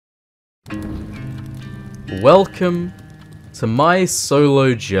Welcome to my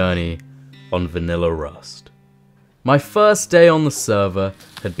solo journey on Vanilla Rust. My first day on the server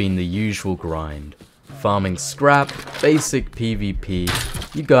had been the usual grind. Farming scrap, basic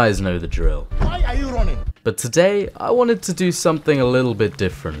PvP, you guys know the drill. Why are you running? But today, I wanted to do something a little bit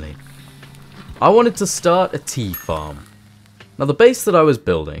differently. I wanted to start a tea farm. Now the base that I was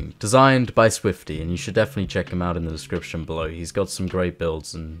building, designed by Swifty, and you should definitely check him out in the description below, he's got some great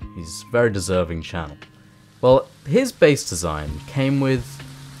builds and he's a very deserving channel. Well, his base design came with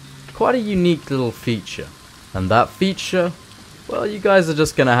quite a unique little feature. And that feature, well, you guys are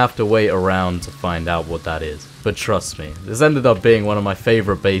just gonna have to wait around to find out what that is. But trust me, this ended up being one of my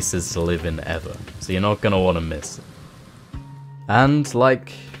favorite bases to live in ever, so you're not gonna want to miss it. And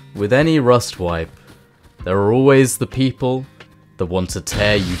like with any Rust wipe, there are always the people that want to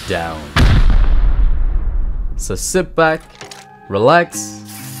tear you down. So sit back, relax,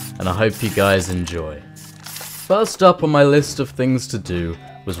 and I hope you guys enjoy. First up on my list of things to do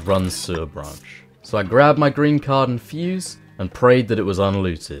was run Sewer Branch. So I grabbed my green card and fuse, and prayed that it was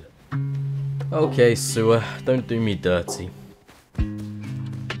unlooted. Okay, Sewer, don't do me dirty.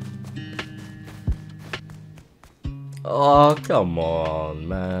 Oh, come on,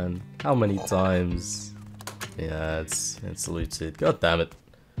 man. How many times? Yeah, it's looted. God damn it.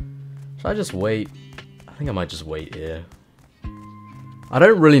 Should I just wait? I think I might just wait here. I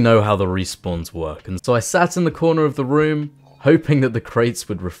don't really know how the respawns work, and so I sat in the corner of the room, hoping that the crates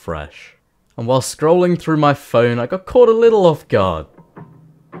would refresh. And while scrolling through my phone, I got caught a little off guard.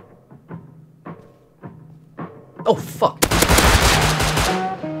 Oh, fuck!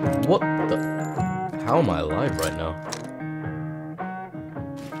 What the... How am I alive right now?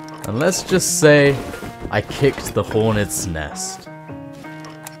 And let's just say, I kicked the hornet's nest.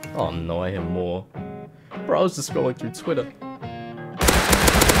 Oh no, I hear more. Bro, I was just scrolling through Twitter.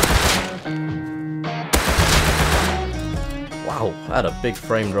 Wow, I had a big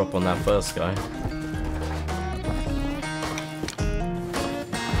frame drop on that first guy.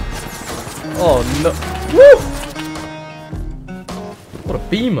 Oh no. Woo! What a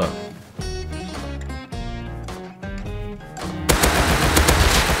beamer.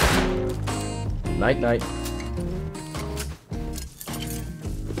 Night night.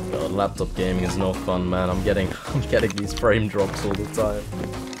 God, laptop gaming is no fun, man. I'm getting these frame drops all the time.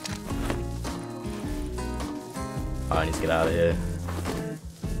 I need to get out of here.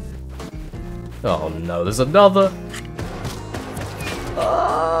 Oh no, there's another!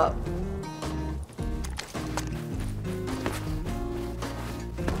 Ah!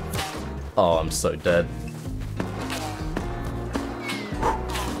 Oh, I'm so dead.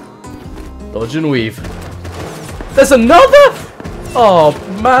 Dodge and weave. There's another?! Oh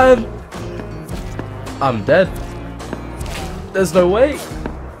man! I'm dead. There's no way.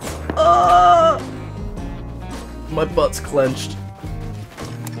 Ah! My butt's clenched.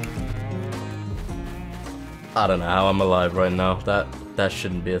 I don't know how I'm alive right now. That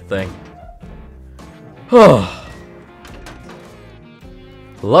shouldn't be a thing.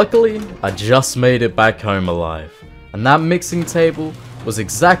 Luckily, I just made it back home alive. And that mixing table was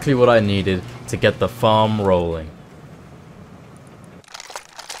exactly what I needed to get the farm rolling.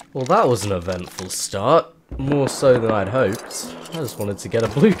 Well, that was an eventful start. More so than I'd hoped. I just wanted to get a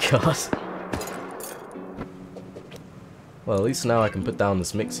blue card. Well, at least now I can put down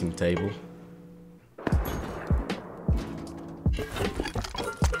this mixing table.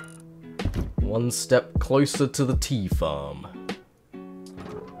 One step closer to the tea farm.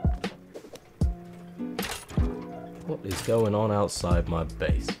 What is going on outside my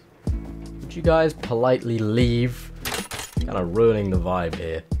base? Would you guys politely leave? Kind of ruining the vibe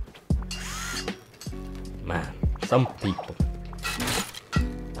here. Man, some people.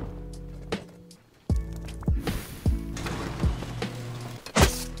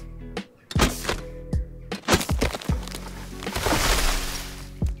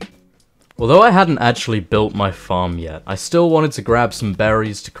 Although I hadn't actually built my farm yet, I still wanted to grab some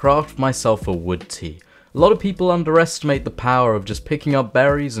berries to craft myself a wood tea. A lot of people underestimate the power of just picking up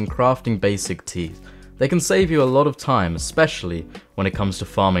berries and crafting basic teas. They can save you a lot of time, especially when it comes to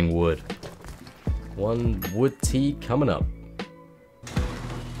farming wood. One wood tea coming up.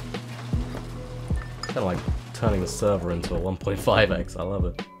 Kinda like turning the server into a 1.5x, I love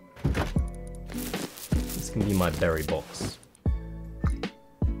it. This can be my berry box.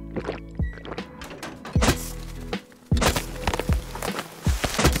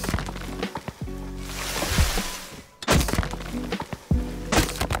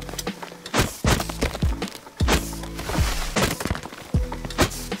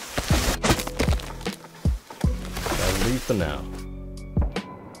 For now.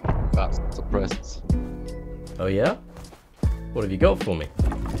 Got suppressed. Oh yeah? What have you got for me?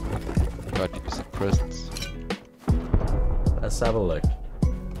 Got you some presents. Let's have a look.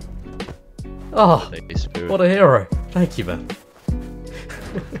 Oh, Hey, Spirit. what a hero. Thank you, man.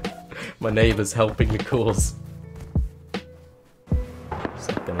 My neighbour's helping the cause.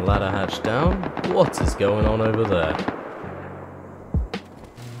 Second ladder hatch down. What is going on over there?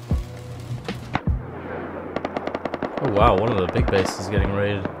 Oh wow, one of the big bases is getting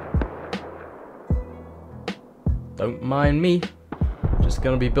raided. Don't mind me. Just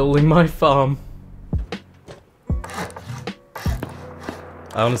gonna be building my farm.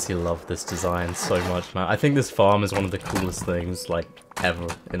 I honestly love this design so much, man. I think this farm is one of the coolest things, like, ever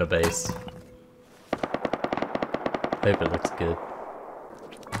in a base. Hope it looks good.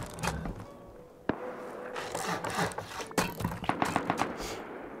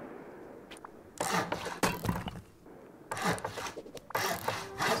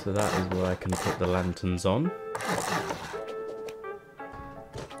 So that is where I can put the lanterns on.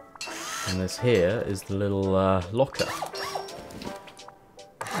 And this here is the little locker.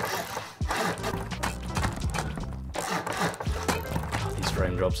 These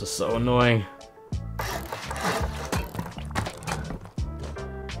frame drops are so annoying.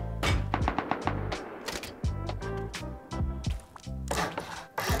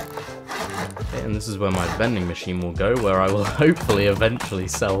 And this is where my vending machine will go, where I will hopefully eventually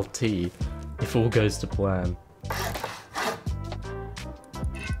sell tea, if all goes to plan.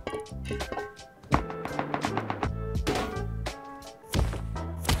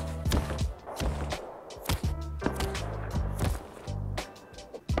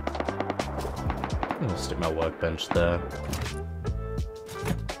 I'll stick my workbench there.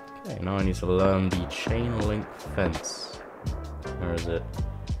 Okay, now I need to learn the chain link fence. Where is it?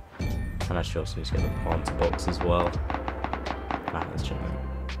 And I should also need to get the planter box as well. Ah, that's chain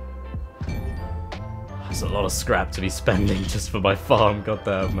link. That's a lot of scrap to be spending just for my farm,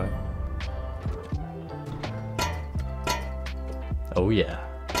 goddamn man. Oh yeah.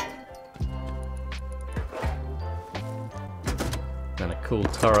 And a cool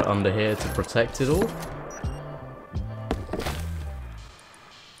turret under here to protect it all.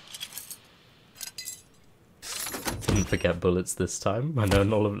 Didn't forget bullets this time. I know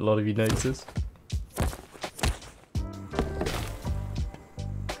not a lot of you noticed.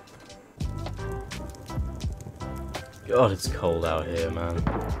 God, it's cold out here, man.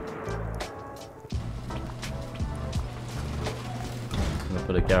 I'm gonna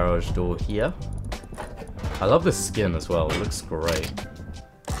put a garage door here. I love this skin as well, it looks great.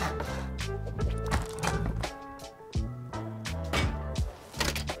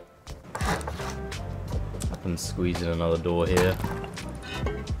 I can squeeze in another door here.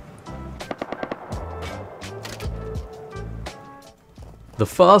 The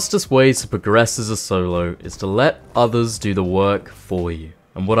fastest way to progress as a solo is to let others do the work for you.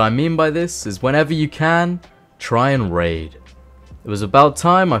 And what I mean by this is whenever you can, try and raid. It was about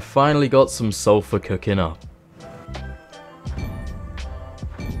time I finally got some sulfur cooking up.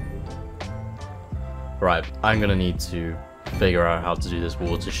 Right, I'm gonna need to figure out how to do this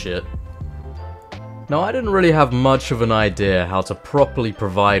water shit. Now, I didn't really have much of an idea how to properly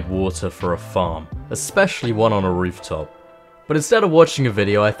provide water for a farm, especially one on a rooftop. But instead of watching a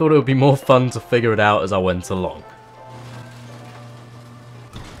video, I thought it would be more fun to figure it out as I went along.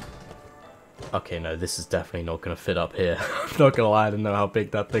 Okay, no, this is definitely not going to fit up here. I'm not going to lie, I didn't know how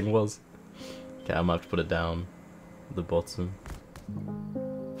big that thing was. Okay, I might have to put it down at the bottom.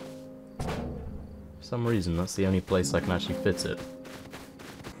 For some reason, that's the only place I can actually fit it.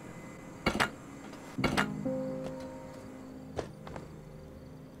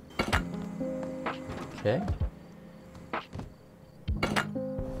 Okay.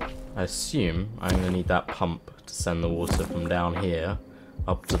 I assume I'm going to need that pump to send the water from down here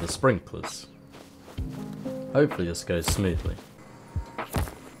up to the sprinklers. Hopefully this goes smoothly.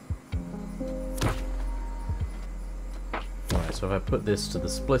 Alright, so if I put this to the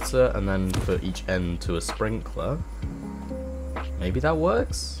splitter and then put each end to a sprinkler, maybe that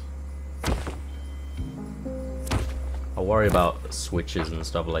works? I'll worry about switches and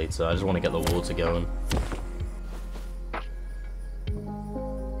stuff later, I just want to get the water going.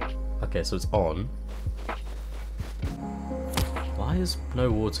 Okay, so it's on. Why is no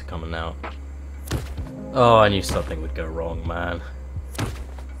water coming out? Oh, I knew something would go wrong, man.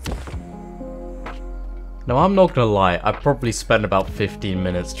 Now, I'm not gonna lie, I probably spent about 15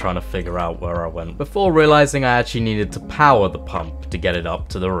 minutes trying to figure out where I went, before realizing I actually needed to power the pump to get it up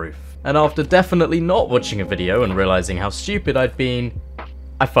to the roof. And after definitely not watching a video and realizing how stupid I'd been,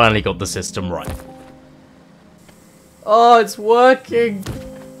 I finally got the system right. Oh, it's working!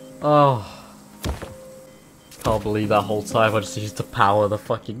 Oh. Can't believe that whole time I just used to power the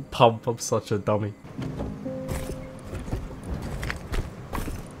fucking pump. I'm such a dummy.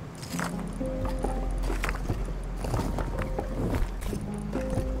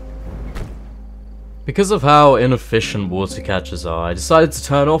 Because of how inefficient water catchers are, I decided to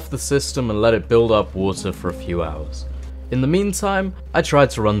turn off the system and let it build up water for a few hours. In the meantime, I tried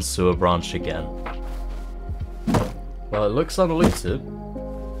to run Sewer Branch again. Well, it looks unlooted.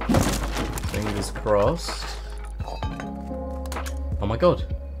 Fingers crossed. Oh my god.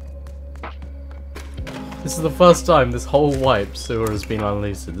 This is the first time this whole wipe sewer has been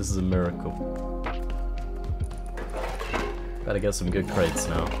unlooted. This is a miracle. Better get some good crates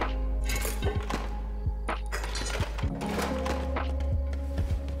now.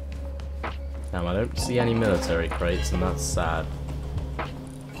 Damn, I don't see any military crates, and that's sad.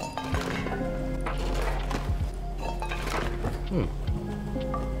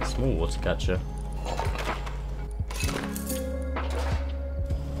 Small water catcher.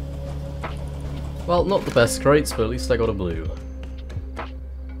 Well, not the best crates, but at least I got a blue.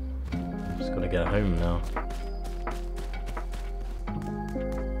 Just gotta get home now.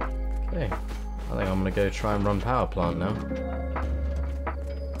 Okay, I think I'm gonna go try and run power plant now.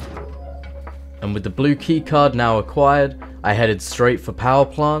 And with the blue keycard now acquired, I headed straight for power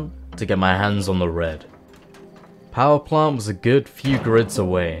plant to get my hands on the red. Power plant was a good few grids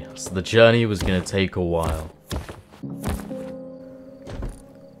away, so the journey was going to take a while.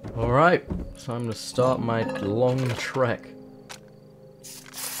 Alright, time to start my long trek.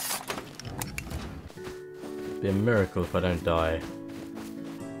 It'd be a miracle if I don't die.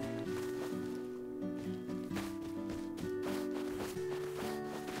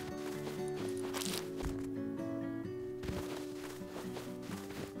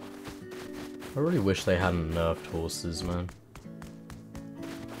 I really wish they hadn't nerfed horses, man.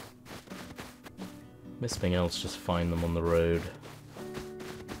 Miss being able to just find them on the road.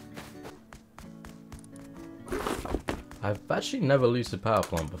 I've actually never looted power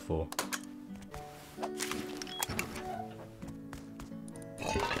plant before.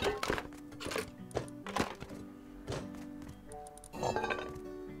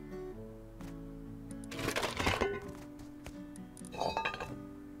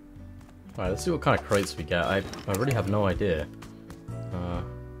 Alright, let's see what kind of crates we get. I really have no idea.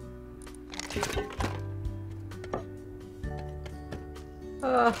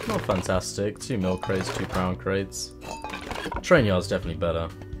 Not fantastic. 2 milk crates, 2 crown crates. Train yard's definitely better.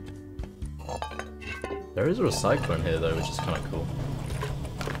 There is a recycler in here though, which is kind of cool.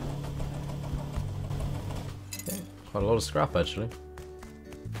 Okay, quite a lot of scrap actually.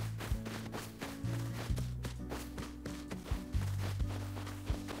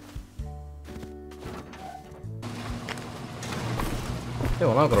 Okay,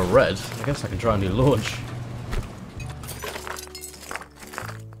 well, now I've got a red. I guess I can try and do launch.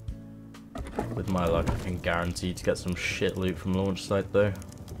 With my luck, I can guarantee to get some shit loot from launch site, though.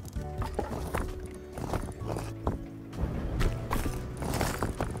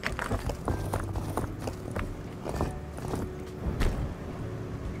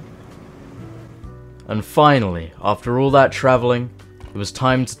 And finally, after all that travelling, it was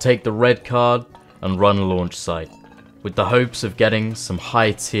time to take the red card and run launch site, with the hopes of getting some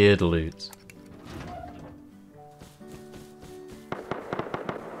high-tiered loot.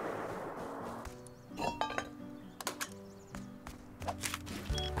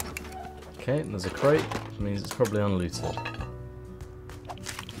 Okay, there's a crate, which means it's probably unlooted.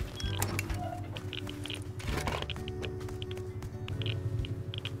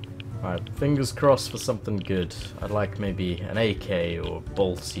 Alright, fingers crossed for something good. I'd like maybe an AK or a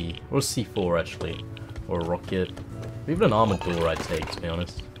bolty, or a C4 actually, or a rocket. Even an armored door I'd take, to be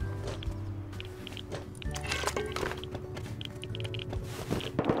honest.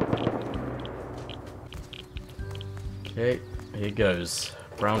 Okay, here goes.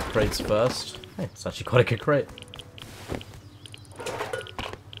 Brown crates first. Hey, it's actually quite a good crate.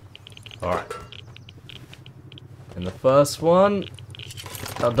 Alright. And the first one,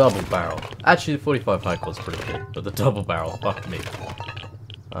 a double barrel. Actually, the 45 high quad's pretty good, but the double barrel, fuck me.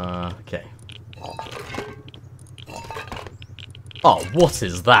 Okay. Oh, what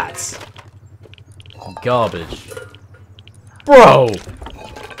is that? Garbage. Bro!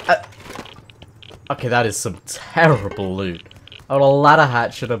 Okay, that is some terrible loot. I got a ladder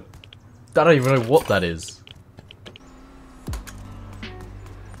hatch and a... I don't even know what that is.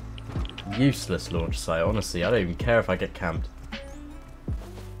 Useless launch site, honestly. I don't even care if I get camped.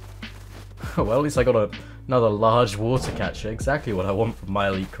 Well, at least I got another large water catcher. Exactly what I want from my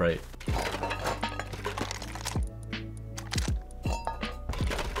elite crate.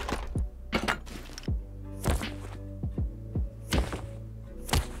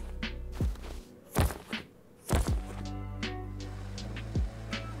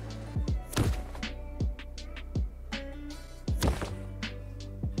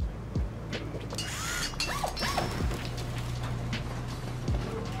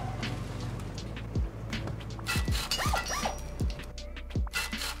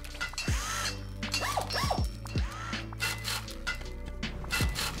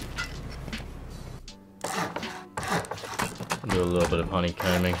 Do a little bit of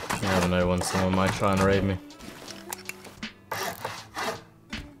honeycombing. You never know when someone might try and raid me.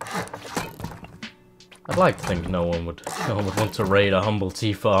 I'd like to think no one would want to raid a humble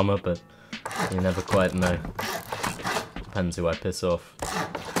tea farmer, but you never quite know. Depends who I piss off.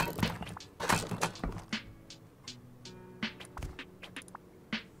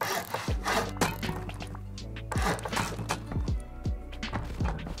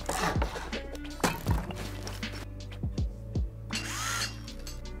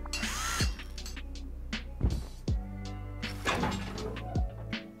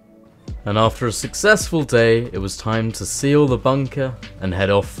 And after a successful day, it was time to seal the bunker and head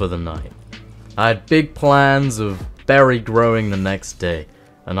off for the night. I had big plans of berry growing the next day,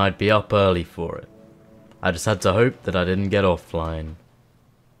 and I'd be up early for it. I just had to hope that I didn't get offline.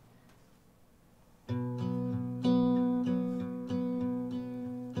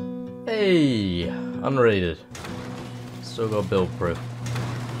 Hey, unrated. Still got Blooprint.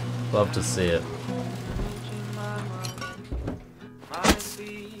 Love to see it.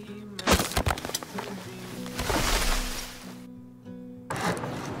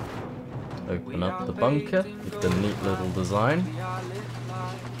 Open up the bunker with the neat little design.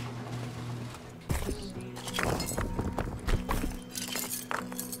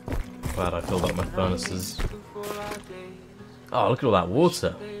 Glad I filled up my furnaces. Oh, look at all that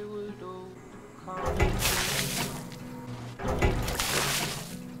water.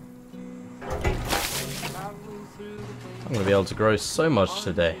 I'm gonna be able to grow so much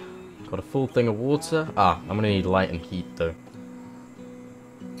today. Got a full thing of water. Ah, I'm gonna need light and heat though.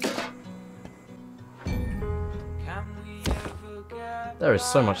 There is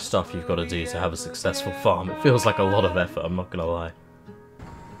so much stuff you've got to do to have a successful farm. It feels like a lot of effort, I'm not gonna lie.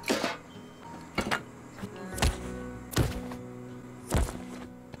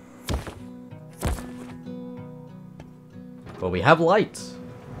 Well, we have light.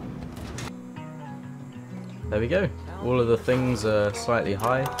 There we go. All of the things are slightly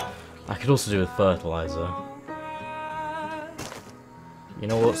high. I could also do with fertilizer. You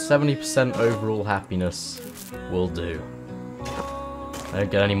know what? 70% overall happiness will do. I don't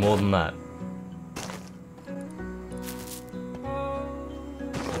get any more than that.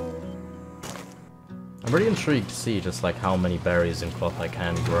 I'm really intrigued to see just like how many berries and cloth I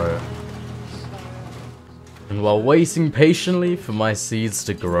can grow. And while waiting patiently for my seeds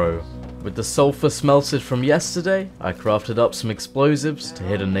to grow, with the sulfur smelted from yesterday, I crafted up some explosives to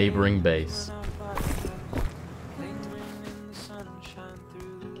hit a neighboring base.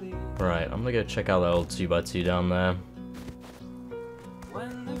 Right, I'm gonna go check out that old 2x2 down there.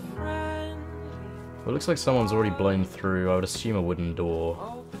 Well, it looks like someone's already blown through. I would assume a wooden door.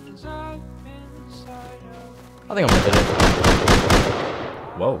 I think I'm gonna hit it.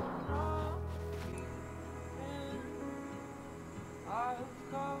 Whoa.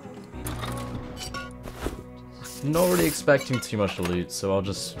 Not really expecting too much loot, so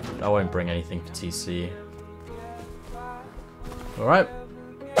I won't bring anything for TC. Alright.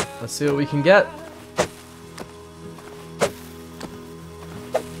 Let's see what we can get.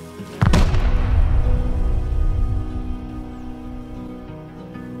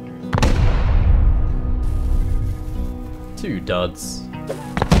 Two duds.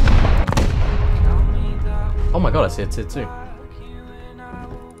 Oh my god, I see a tier 2.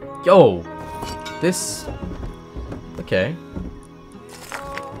 Yo! This... Okay.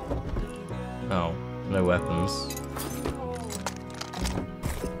 Oh, no weapons.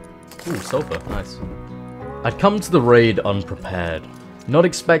 Ooh, sulfur, nice. I'd come to the raid unprepared. Not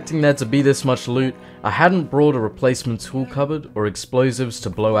expecting there to be this much loot, I hadn't brought a replacement tool cupboard or explosives to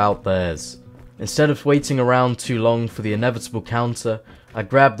blow out theirs. Instead of waiting around too long for the inevitable counter, I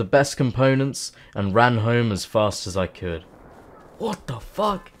grabbed the best components and ran home as fast as I could. What the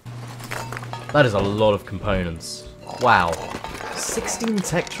fuck? That is a lot of components. Wow. 16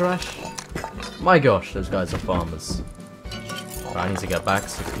 tech trash? My gosh, those guys are farmers. Right, I need to get back to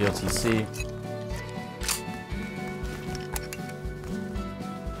secure TC.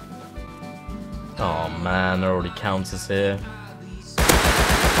 Oh man, there are already counters here.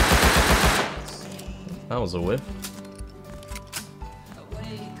 That was a whiff.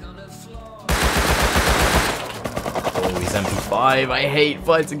 Oh, he's MP5. I hate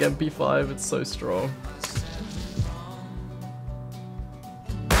fighting MP5. It's so strong.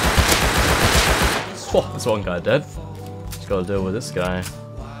 Oh, there's one guy dead. Just gotta deal with this guy.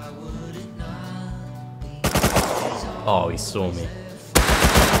 Oh, he saw me.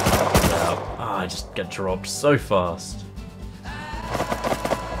 Ah, I just get dropped so fast.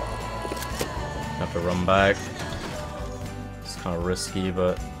 Have to run back. It's kind of risky,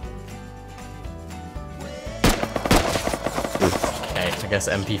 but... Ooh. guess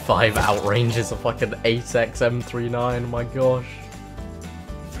MP5 outranges a fucking 8x M39, my gosh.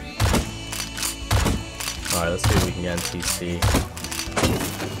 Alright, let's see if we can get in TC.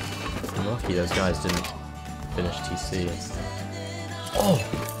 I'm lucky those guys didn't finish TC. Oh!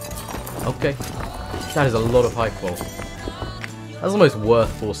 Okay. That is a lot of high qual. That's almost worth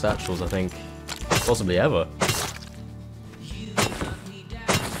 4 satchels, I think. Possibly ever.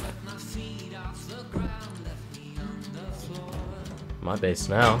 My base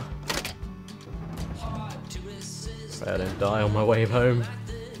now. Pray I don't die on my way home.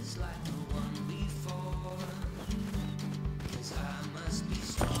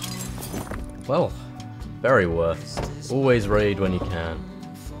 Well, very worth. Always raid when you can.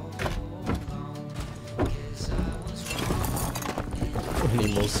 I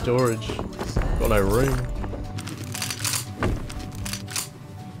need more storage. Got no room.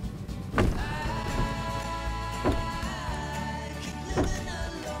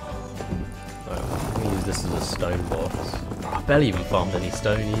 I'm gonna use this as a stone box. I barely even farmed any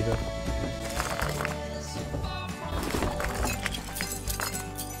stone either.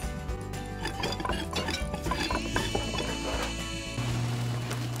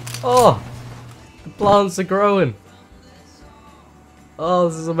 Oh! The plants are growing! Oh,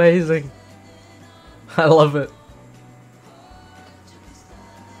 this is amazing! I love it!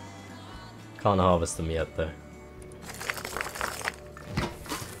 Can't harvest them yet though.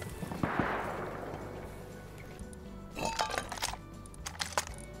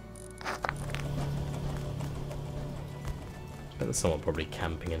 There's someone probably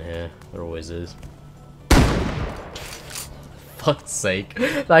camping in here. There always is. Fuck's sake.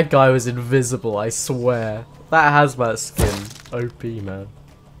 That guy was invisible, I swear. That hazmat skin. OP, man.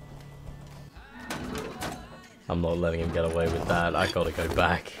 I'm not letting him get away with that. I gotta go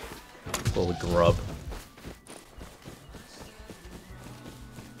back. All the grub.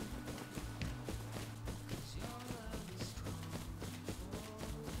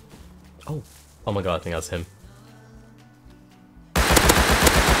 Oh. Oh my god, I think that's him.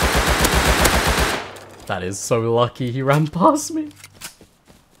 That is so lucky he ran past me.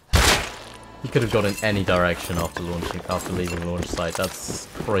 He could have gone in any direction after leaving launch site. That's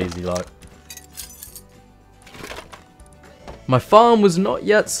crazy luck. My farm was not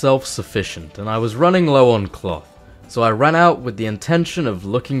yet self-sufficient, and I was running low on cloth, so I ran out with the intention of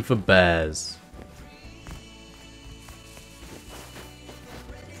looking for bears.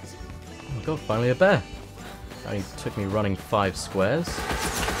 Oh my god, finally a bear. It only took me running 5 squares.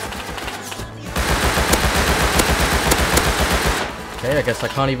 Okay, I guess I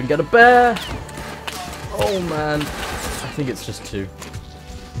can't even get a bear! Oh man, I think it's just 2.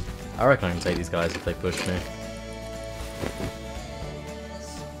 I reckon I can take these guys if they push me.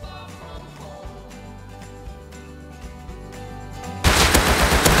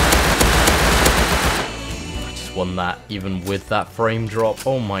 I just won that, even with that frame drop.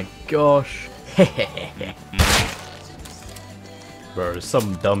 Oh my gosh. Bro,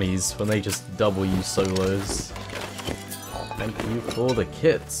 some dummies when they just W solos. Thank you for the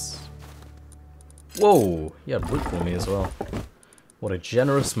kits. Whoa, he had brute for me as well. What a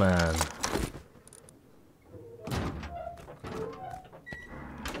generous man.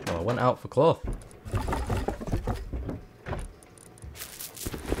 Oh, I went out for cloth.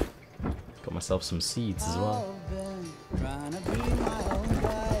 Got myself some seeds as well.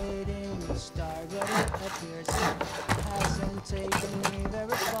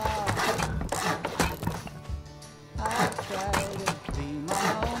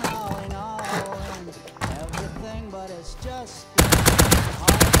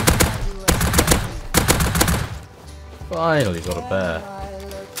 Finally got a bear.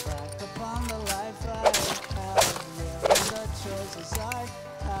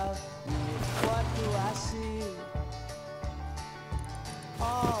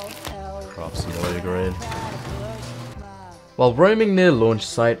 Craft some low grade. While roaming near launch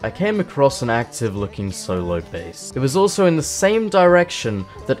site, I came across an active looking solo base. It was also in the same direction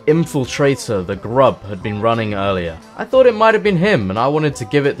that Infiltrator, the grub, had been running earlier. I thought it might have been him and I wanted to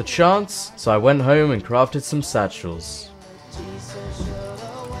give it the chance, so I went home and crafted some satchels.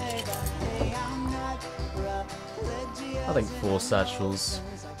 I think 4 satchels.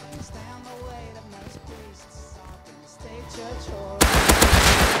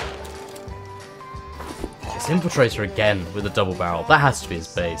 It's Infiltrator again with a double barrel. That has to be his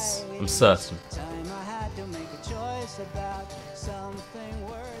base. I'm certain.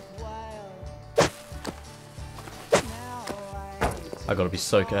 I gotta be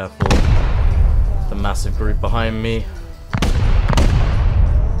so careful. The massive group behind me.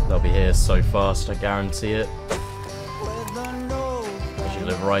 They'll be here so fast, I guarantee it.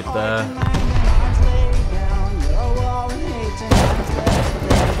 live right there.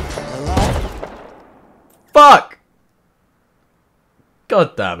 Fuck!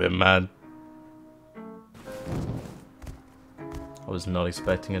 God damn it, man. I was not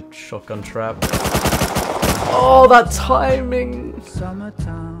expecting a shotgun trap. Oh, that timing!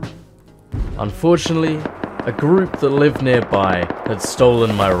 Unfortunately, a group that lived nearby had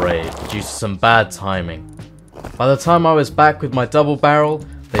stolen my raid due to some bad timing. By the time I was back with my double barrel,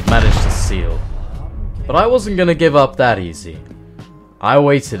 they'd managed to seal. But I wasn't gonna give up that easy. I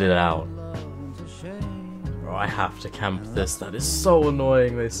waited it out. Bro, I have to camp this. That is so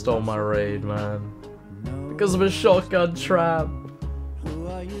annoying they stole my raid, man. Because of a shotgun trap.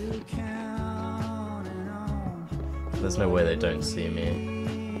 There's no way they don't see me.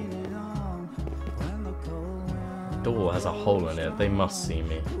 Door has a hole in it. They must see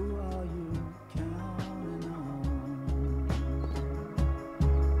me.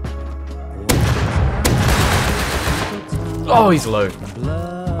 Oh, he's low.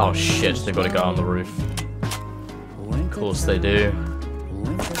 Oh shit, they've got a guy on the roof. Of course they do.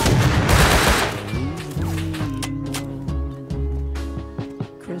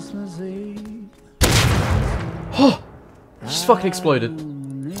 Oh! She's fucking exploded.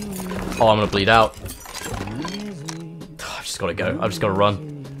 Oh, I'm gonna bleed out. I've just gotta go. I've just gotta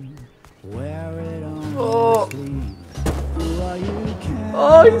run. Oh!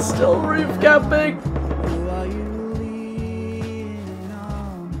 Oh, he's still roof camping!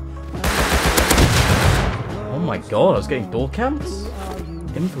 Oh my god, I was getting door camped?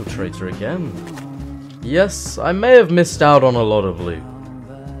 Infiltrator again. Yes, I may have missed out on a lot of loot.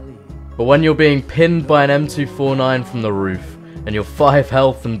 But when you're being pinned by an M249 from the roof, and you're 5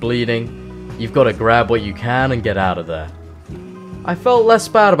 health and bleeding, you've got to grab what you can and get out of there. I felt less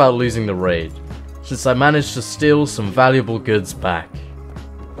bad about losing the raid, since I managed to steal some valuable goods back.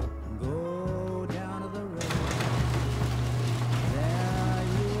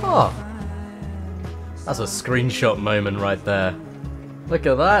 Oh, that's a screenshot moment right there. Look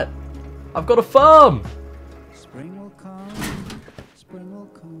at that. I've got a farm! Spring will come,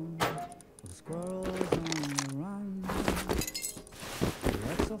 with squirrels on the run.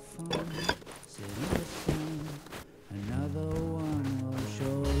 Lots of fun, sitting in the sun. Another one will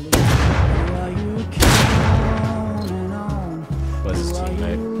surely. Who are you counting on? Where's his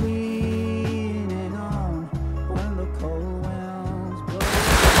teammate? Leaning on when the cold winds blow.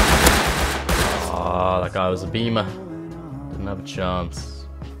 Ah, that guy was a beamer. Didn't have a chance.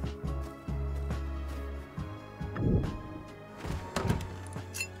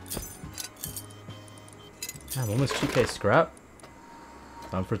 I'm almost 2k scrap.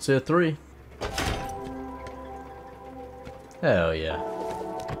 Time for tier 3. Hell yeah.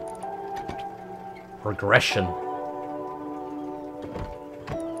 Regression.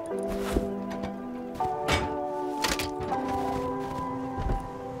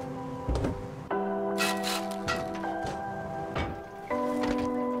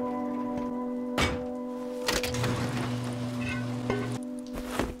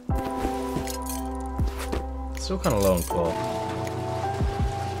 Still kind of low on cloth.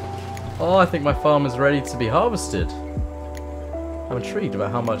 Oh, I think my farm is ready to be harvested. I'm intrigued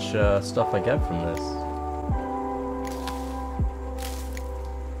about how much stuff I get from this.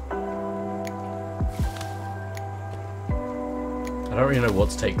 I don't really know what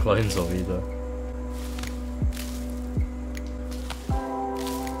to take clones of either.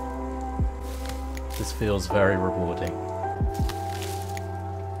 This feels very rewarding.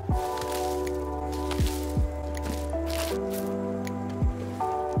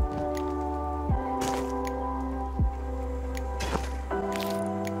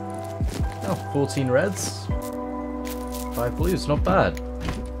 Oh, 14 reds, 5 blues, not bad.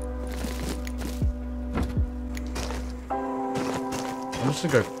 I'm just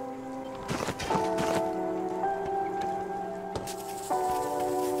gonna go.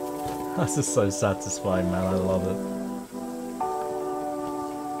 This is so satisfying, man. I love it.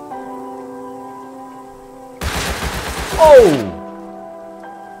 Oh!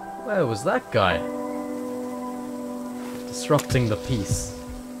 Where was that guy? Disrupting the peace.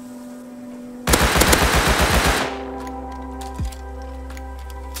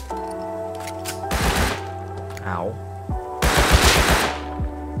 Ow.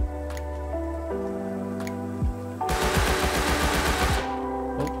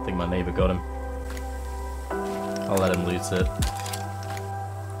 Oh, I think my neighbor got him. I'll let him loot it.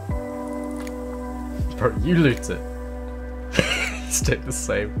 Bro, you loot it. Stay the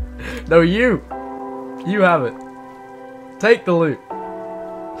same. No, you! You have it. Take the loot.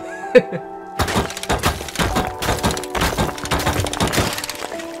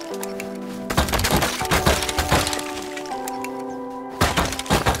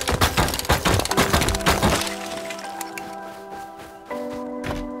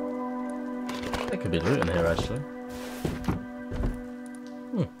 could be loot in here, actually.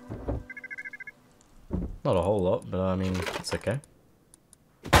 Not a whole lot, but I mean, it's okay.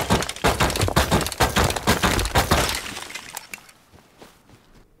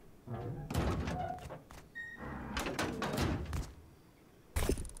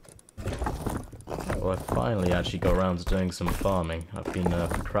 Well, I finally actually got around to doing some farming. I've been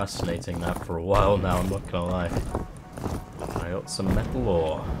procrastinating that for a while now, I'm not gonna lie. I got some metal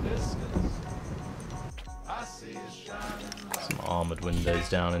ore. Some armored windows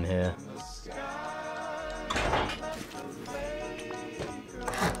down in here.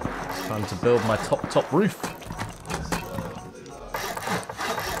 Time to build my top roof.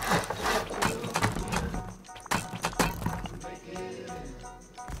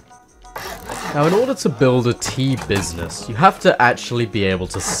 Now, in order to build a tea business, you have to actually be able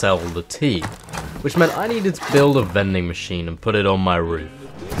to sell the tea, which meant I needed to build a vending machine and put it on my roof.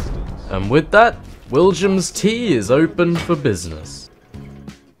 And with that, Willjum's Tea is open for business.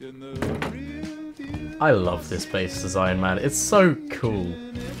 I love this base design, man. It's so cool.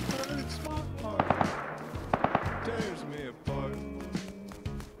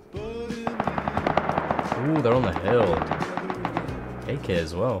 Ooh, they're on the hill. AK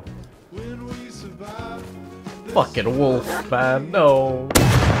as well. Fucking wolf, man, no!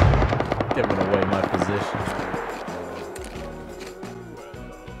 Giving away my position.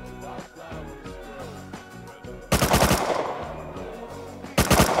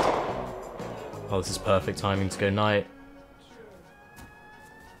 Oh, this is perfect timing to go night.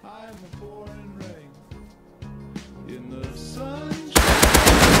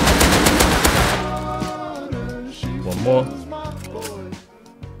 One more.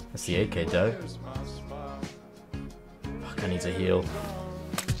 That's the AK though. Fuck, I need to heal.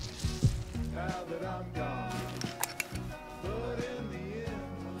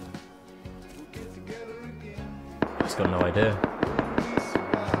 Just got no idea.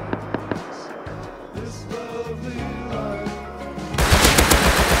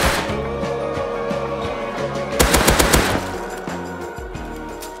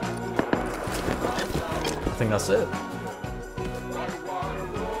 I think that's it.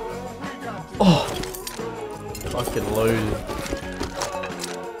 Oh! Fucking loaded.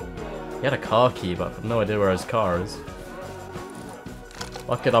 He had a car key, but I have no idea where his car is.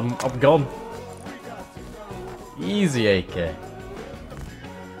 Fuck it, I'm gone. Easy AK.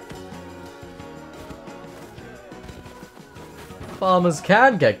 Farmers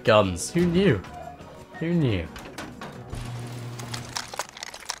can get guns. Who knew? Who knew?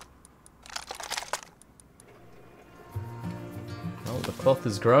 Well, the cloth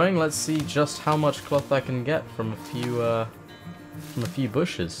is growing. Let's see just how much cloth I can get from a few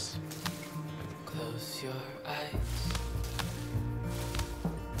bushes. Close your eyes.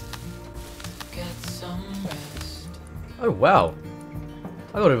 Get some rest. Oh wow!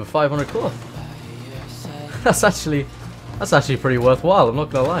 I got over 500 cloth. By your side. That's actually pretty worthwhile. I'm not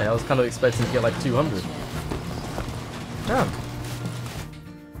gonna lie. I was kind of expecting to get like 200. Damn.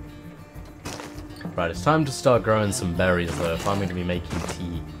 Right, it's time to start growing some berries though. If I'm going to be making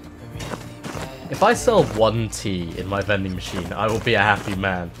tea. If I sell one tea in my vending machine, I will be a happy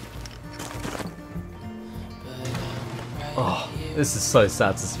man. Oh, this is so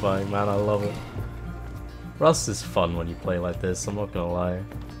satisfying, man. I love it. Rust is fun when you play like this, I'm not gonna lie.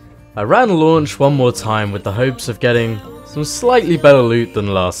 I ran launch one more time with the hopes of getting some slightly better loot than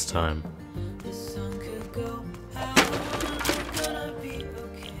last time.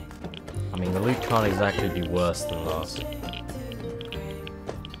 I mean, the loot can't exactly be worse than last.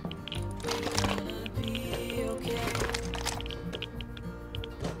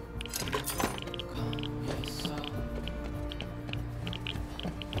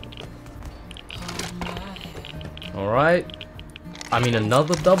 Alright. I mean,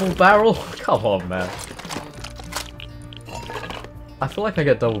 another double barrel? Come on, man. I feel like I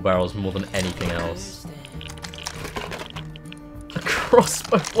get double barrels more than anything else. A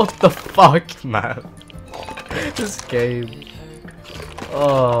crossbow? What the fuck, man? This game.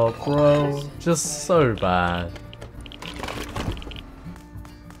 Oh, bro. Just so bad.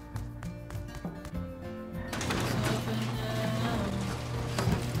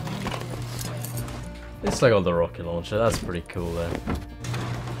 At least I got the rocket launcher, that's pretty cool though.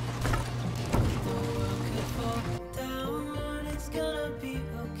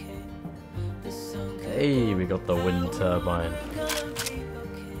 Hey, we got the wind turbine.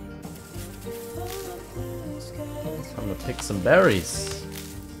 I'm gonna pick some berries.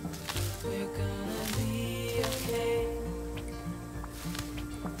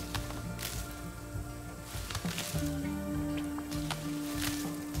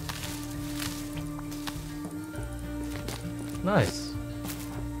 Nice.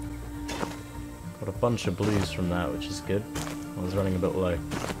 Got a bunch of blues from that, which is good. I was running a bit low.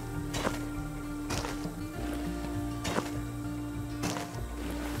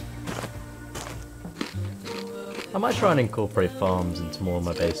 I might try and incorporate farms into more of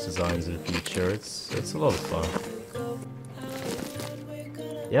my base designs in the future. It's a lot of fun.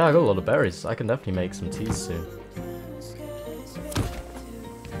 Yeah, I got a lot of berries. I can definitely make some teas soon.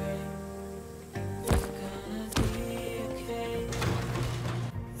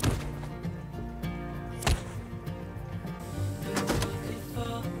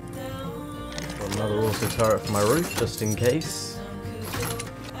 Got another auto turret for my roof, just in case.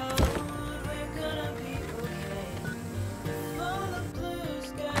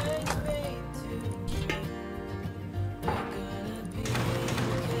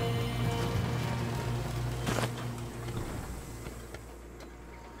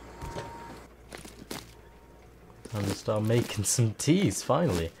 Time to start making some teas,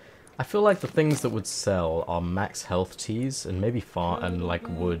 finally. I feel like the things that would sell are max health teas and maybe and like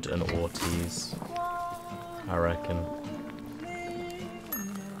wood and ore teas. I reckon. I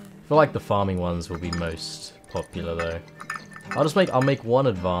feel like the farming ones will be most popular though. I'll make one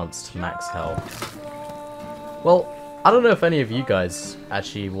advanced max health. Well, I don't know if any of you guys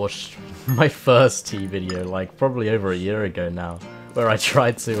actually watched my first tea video, like probably over a year ago now, where I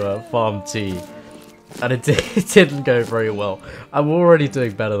tried to farm tea. And it didn't go very well. I'm already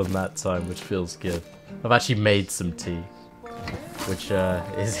doing better than that time, which feels good. I've actually made some tea, which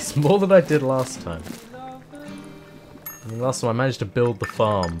is more than I did last time. I mean, last time I managed to build the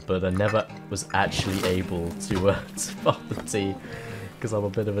farm, but I never was actually able to farm the tea, because I'm a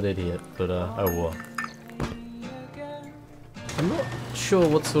bit of an idiot, but oh well. I'm not sure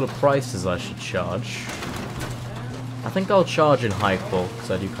what sort of prices I should charge. I think I'll charge in high qual,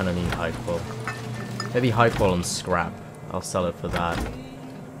 because I do kind of need high qual. Maybe high qual and scrap. I'll sell it for that.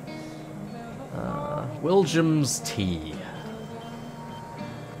 Willjum's tea.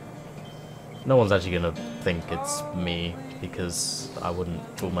 No one's actually gonna think it's me, because I wouldn't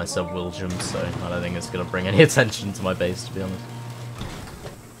call myself Willjum, so I don't think it's gonna bring any attention to my base, to be honest.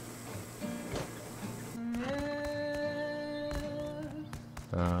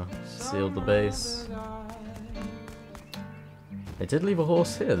 Sealed the base. They did leave a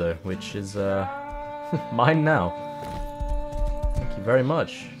horse here though, which is mine now. Thank you very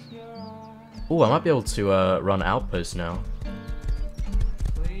much. Oh, I might be able to run outpost now.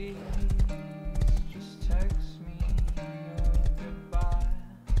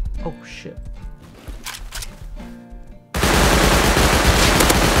 Oh shit.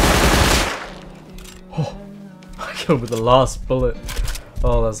 Oh, I killed with the last bullet.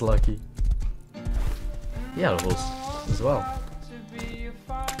 Oh, that's lucky. Yeah, a horse as well.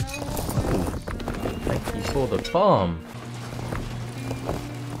 Thank you for the farm.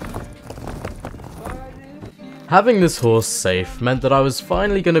 Having this horse safe meant that I was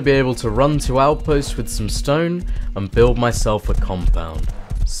finally going to be able to run to outpost with some stone and build myself a compound.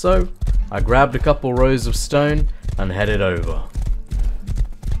 So, I grabbed a couple rows of stone and headed over.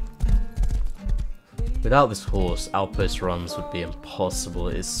 Without this horse, outpost runs would be impossible.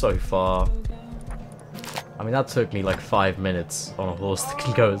 It is so far. I mean, that took me like 5 minutes on a horse that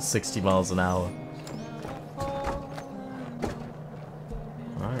can go at 60 miles an hour.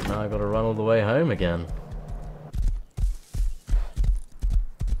 Alright, now I gotta run all the way home again.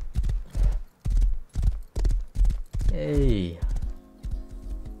 Hey.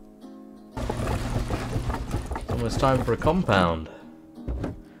 Almost time for a compound.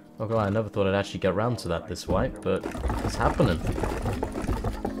 Oh god, I never thought I'd actually get round to that this white, but it's happening.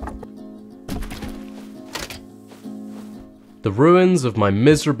 The ruins of my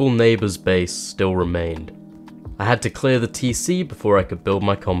miserable neighbour's base still remained. I had to clear the TC before I could build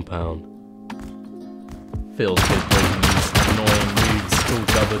my compound. Feels good breaking these annoying nudes still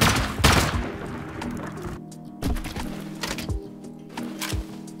covered.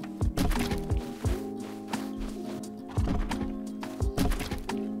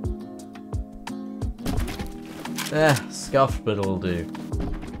 Scuffed, but it'll do.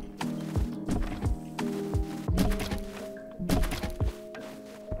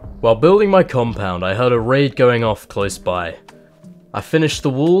 While building my compound, I heard a raid going off close by. I finished the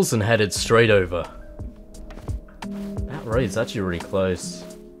walls and headed straight over. That raid's actually really close.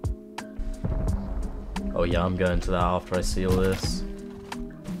 Oh yeah, I'm going to that after I seal this.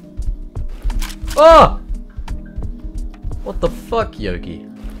 Ah! What the fuck, Yogi?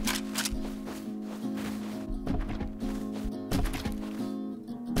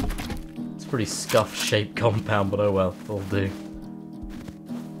 It's a pretty scuffed shaped compound, but oh well, it'll do.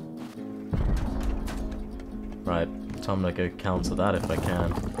 Right, Time to go counter that if I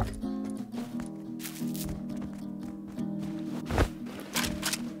can.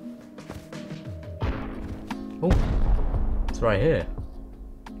 Oh, it's right here.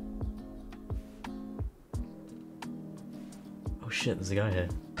 Oh shit, there's a guy here.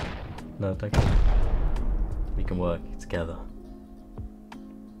 No, don't go. We can work together.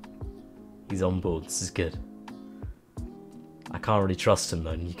 He's on board, this is good. I can't really trust him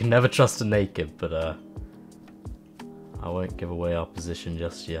though. You can never trust a naked, but I won't give away our position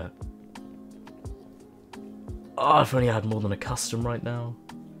just yet. Oh, if only I had more than a custom right now.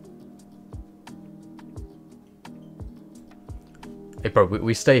 Hey bro,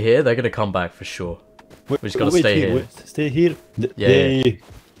 we stay here, they're gonna come back for sure. We just gotta stay here. Wait, stay here. Yeah, They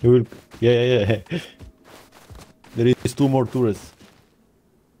will. Yeah. There is 2 more turrets.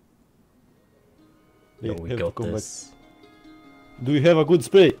 Yo, They we have to got come this. back. Do you have a good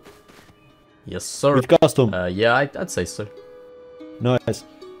spray Yes sir. with custom? Yeah, I'd say so. Nice.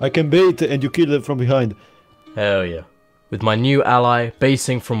 I can bait and you kill them from behind. Hell yeah. With my new ally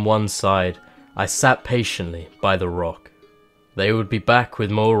basing from one side, I sat patiently by the rock. They would be back with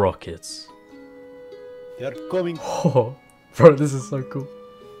more rockets. They are coming. Oh, bro, this is so cool.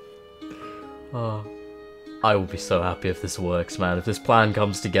 Oh, I will be so happy if this works, man. If this plan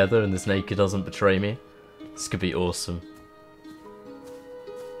comes together and this naked doesn't betray me, this could be awesome.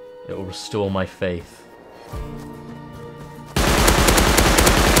 It will restore my faith.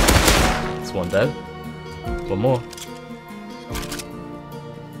 It's one dead. One more.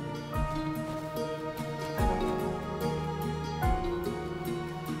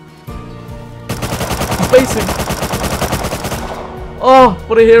 Facing. Oh,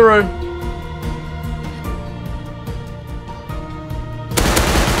 what a hero!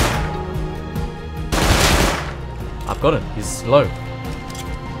 I've got him. He's low.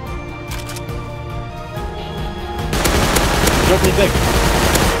 Drop me back.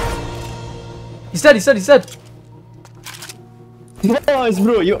 He's dead. He's dead. He's dead. Nice,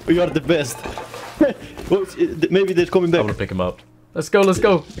 bro. You are the best. Oh, maybe they're coming I'm back. gonna pick him up. Let's go. Let's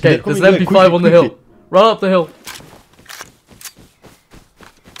go. Okay, They're there's coming an back, MP5 on the quickly. hill. Run up the hill.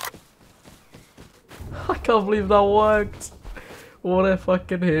 I can't believe that worked. What a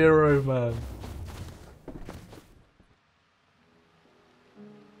fucking hero, man.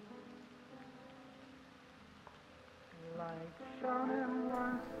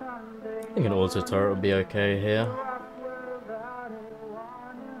 I think an auto turret would be okay here.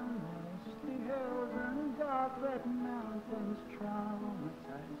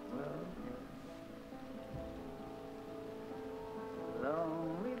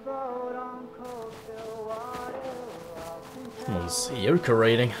 Come on, Yoka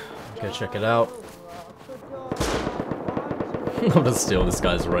rating. Go check it out. I'm gonna steal this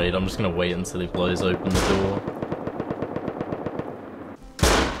guy's raid. I'm just gonna wait until he blows open the door.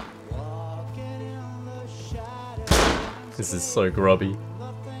 This is so grubby.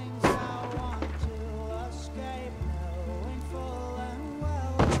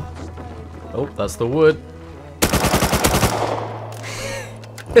 Oh, that's the wood.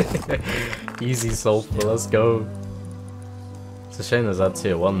 Easy sulfur, let's go. It's a shame there's that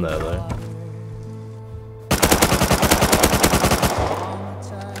tier 1 there though.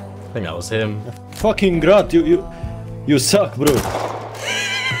 I think that was him. Fucking Grat, you suck, bro.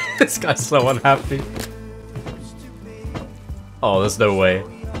 This guy's so unhappy. Oh, there's no way.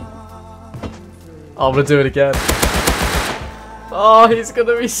 Oh, I'm gonna do it again. Oh, he's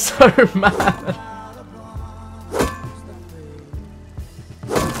gonna be so mad.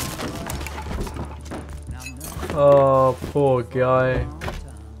 Oh, poor guy.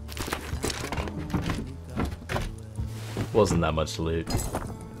 Wasn't that much loot.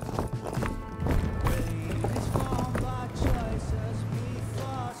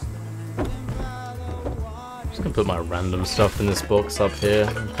 Just gonna put my random stuff in this box up here.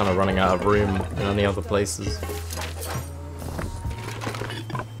 I'm kind of running out of room in any other places.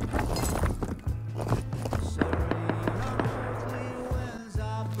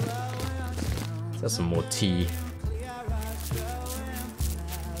 There's some more tea.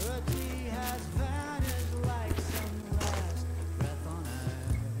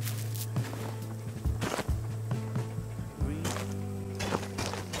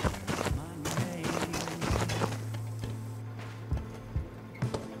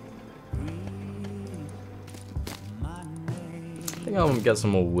 I think I'm gonna get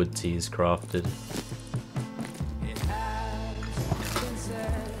some more wood teas crafted.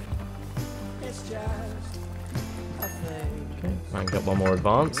 Okay, I can get one more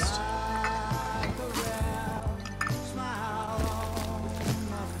advanced.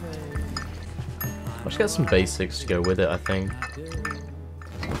 I Let's get some basics to go with it, I think.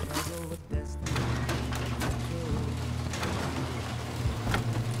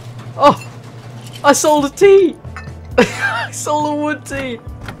 Oh! I sold a tea! I sold a wood tea!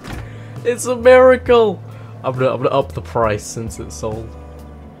 It's a miracle! I'm gonna up the price since it's sold.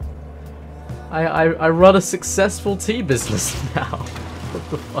 I run a successful tea business now. What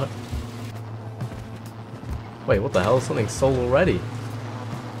the fuck? Wait, what the hell? Something sold already?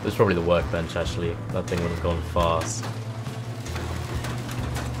 It was probably the workbench, actually. That thing would have gone fast.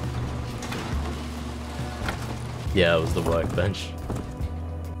 Yeah, it was the workbench.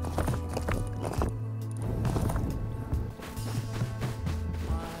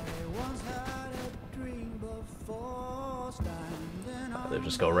 They've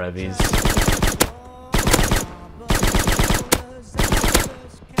just got revies.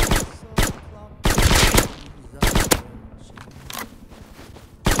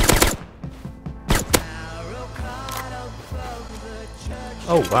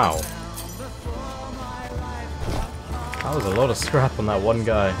 Oh wow. That was a lot of scrap on that one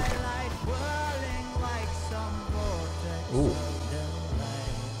guy. Ooh.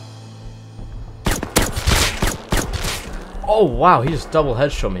 Oh wow, he just double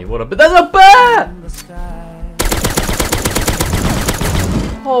headshot me. What a there's a bear!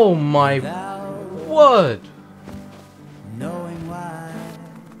 Oh my word! Knowing why.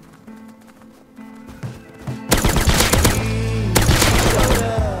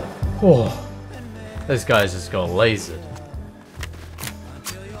 Oh, this guy's just got lasered.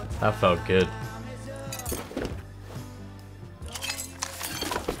 That felt good.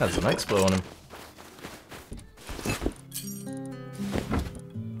 Had some expo on him.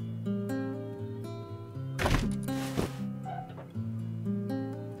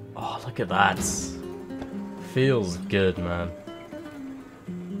 Oh, look at that. Feels good, man.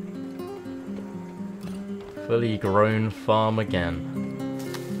 Fully grown farm again.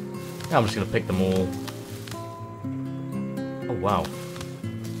 Yeah, I'm just gonna pick them all. Oh wow.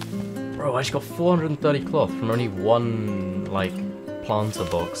 Bro, I just got 430 cloth from only one, like, planter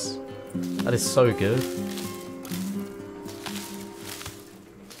box. That is so good.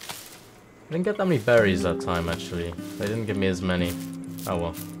 I didn't get that many berries that time, actually. They didn't give me as many. Oh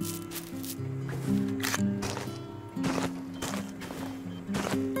well.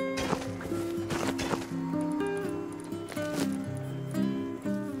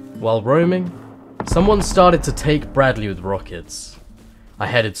 While roaming, someone started to take Bradley with rockets. I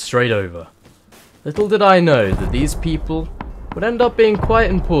headed straight over. Little did I know that these people would end up being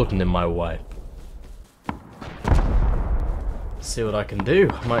quite important in my wife. See what I can do.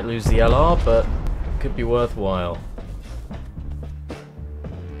 I might lose the LR, but it could be worthwhile.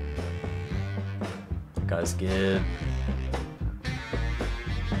 That guy's good.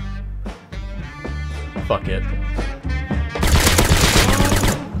 Fuck it.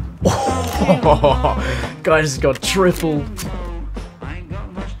 Oh, guy just got tripled.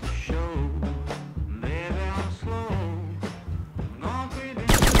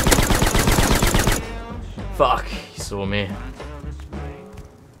 Fuck, he saw me.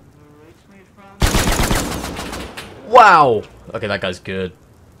 Wow! Okay, that guy's good.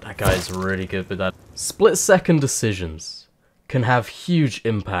 That guy's really good with that. Split-second decisions can have huge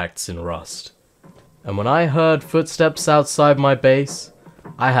impacts in Rust. And when I heard footsteps outside my base,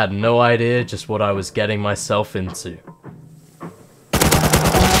 I had no idea just what I was getting myself into.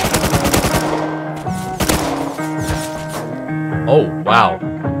 Oh, wow.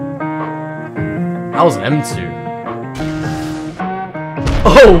 That was an M2.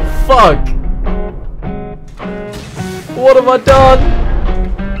 Oh, fuck! What have I done?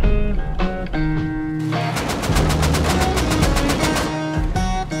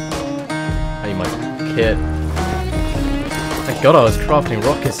 I need my kit. Thank God I was crafting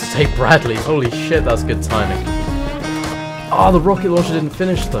rockets to take Bradley. Holy shit, that's good timing. Oh, the rocket launcher didn't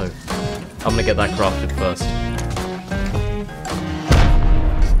finish though. I'm gonna get that crafted first.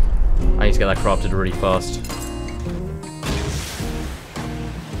 I need to get that crafted really fast.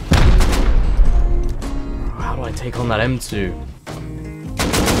 How do I take on that M2?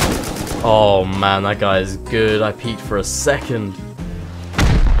 Oh man, that guy is good. I peeked for a second.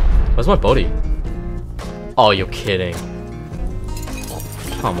 Where's my body? Oh, you're kidding.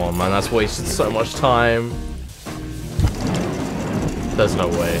 Come on, man, that's wasted so much time. There's no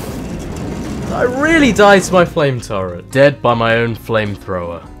way. I really died to my flame turret. Dead by my own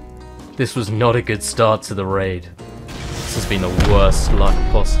flamethrower. This was not a good start to the raid. This has been the worst luck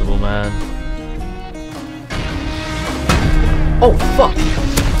possible, man. Oh, fuck!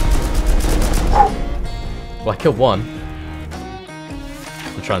 Well, I killed one.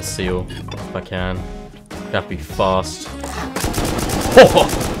 I'll try and seal if I can. Gotta be fast. Oh!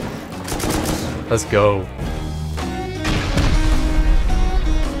 Let's go.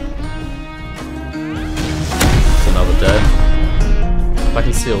 That's another dead. If I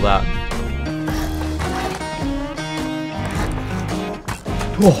can steal that.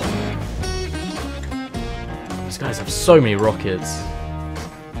 Oh! These guys have so many rockets.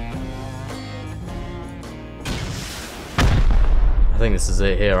 I think this is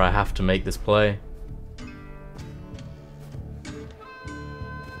it here. I have to make this play.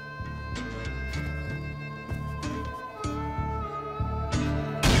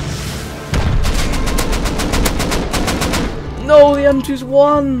 No, the M2's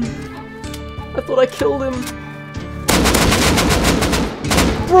won! I thought I killed him.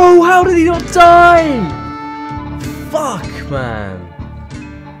 Bro, how did he not die? Fuck, man.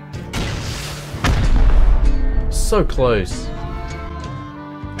 So close.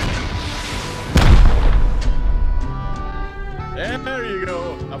 There you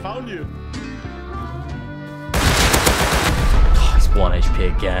go. I found you. Oh, he's 1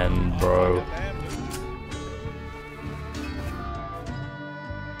 HP again, bro.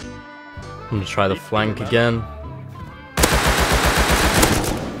 I'm gonna try the flank again.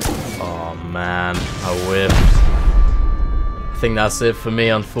 Oh man, I whiffed. I think that's it for me,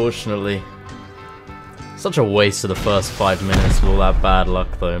 unfortunately. Such a waste of the first 5 minutes with all that bad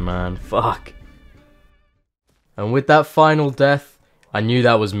luck though, man. Fuck. And with that final death, I knew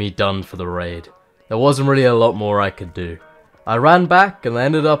that was me done for the raid. There wasn't really a lot more I could do. I ran back and they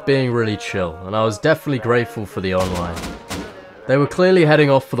ended up being really chill, and I was definitely grateful for the online. They were clearly heading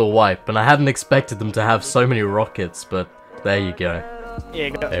off for the wipe, and I hadn't expected them to have so many rockets, but there you go. Yeah,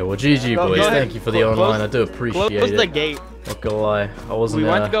 go. Hey, well GG boys, thank you for the online, I do appreciate it. Close the gate. Not gonna lie, I wasn't We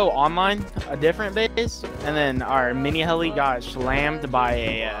went to go online, a different base, and then our mini heli got slammed by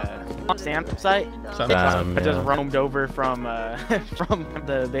a stamp site. Damn, I just yeah. roamed over from from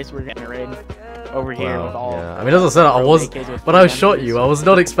the base we were getting raided over here with all. Yeah. I mean, as I said, when I shot you, I was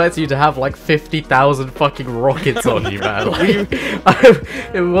not expecting you to have like 50,000 fucking rockets on you, man. Like,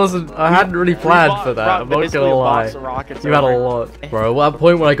 it wasn't. I hadn't really planned for that. I'm not gonna lie. You had a lot, bro. At that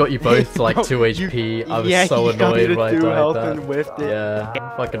point when I got you both to like 2 HP, I was so annoyed when I died that. Yeah,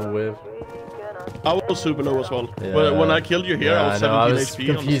 fucking whiff. I was super low as well. Yeah. When I killed you here, I was 17 I was HP on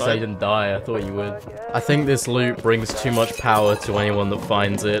the confused I side. didn't die. I thought you would. I think this loot brings too much power to anyone that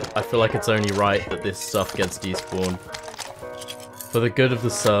finds it. I feel like it's only right that this stuff gets despawned. For the good of the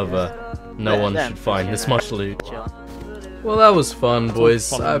server, no one should find this much loot. Well, that was fun,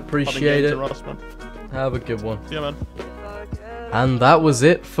 boys. I appreciate it. Have a good one. Yeah, man. And that was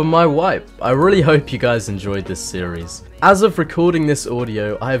it for my wipe. I really hope you guys enjoyed this series. As of recording this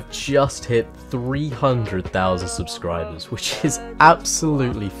audio, I have just hit 300,000 subscribers, which is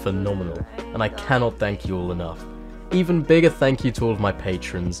absolutely phenomenal, and I cannot thank you all enough. Even bigger thank you to all of my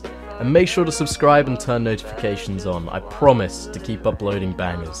patrons, and make sure to subscribe and turn notifications on. I promise to keep uploading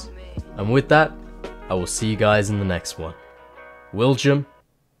bangers. And with that, I will see you guys in the next one. Willjum,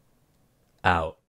 out.